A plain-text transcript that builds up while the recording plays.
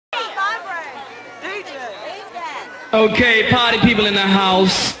Okay, party people in the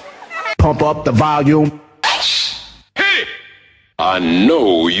house. Pump up the volume. Hey! I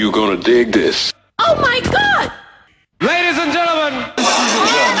know you're gonna dig this. Oh my God! Ladies and gentlemen, This is a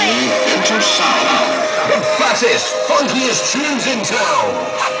journey into sound. The fattest, funkiest tunes in town.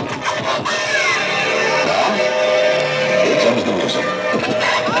 Now, here comes the music.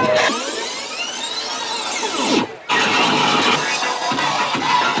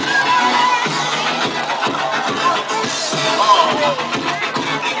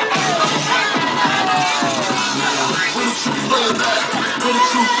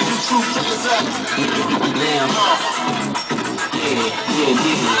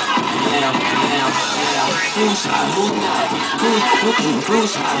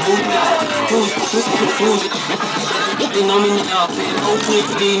 They know me now, man. Oh,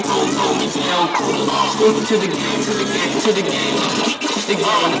 quickly, hold me down. Step to the game, to the game, to the game. The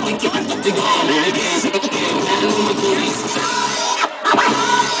game, the game, the game.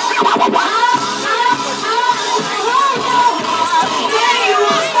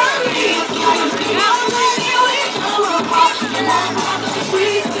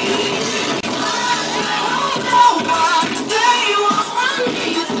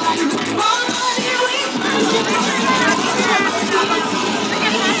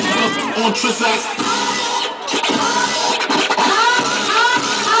 On Trissac.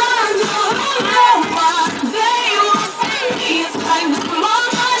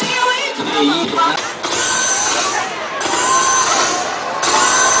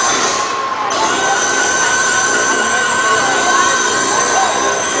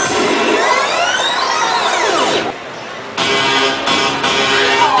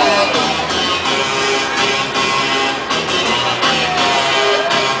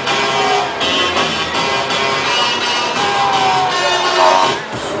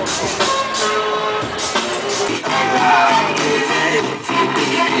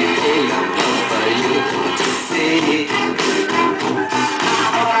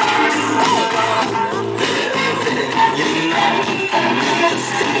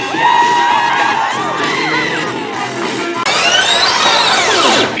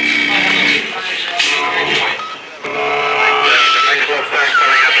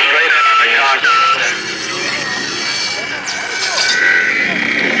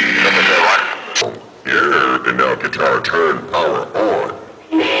 Now guitar turn power on.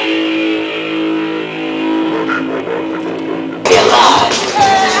 Get live.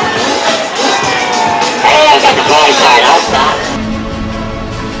 Hey, I got the party started. I'll stop.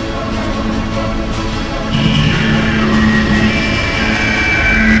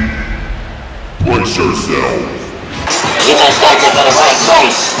 Brace yourself. You must start this in the right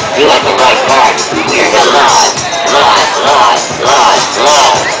place. You at the right part. You're the live.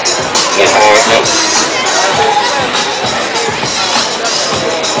 You heard me?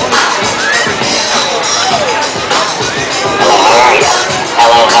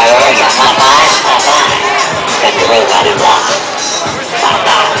 Hello, how are you? High five. Got the robot involved. High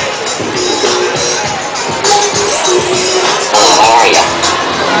five. Hello, how are you?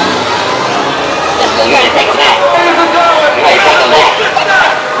 You ready to take a back? You ready to take a back?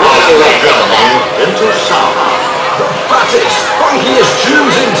 Welcome, gentlemen, into sound. The fattest, funkiest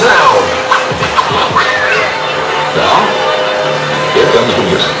tunes in town. Now, here comes the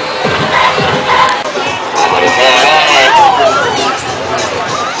music. What is that?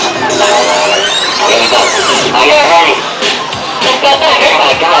 Here we go. Are you ready? Let's go back.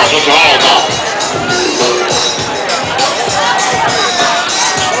 Everybody, come on, get your hands up.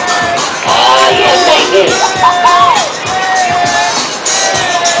 Yes, thank you.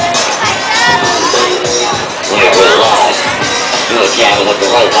 We're live. You're jamming with the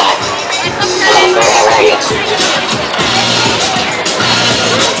robot. Hello, sir, how are you?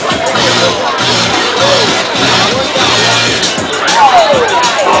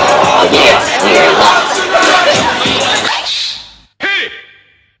 Oh, yeah, we're live. Hey!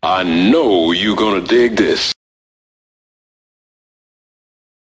 I know you're gonna dig this.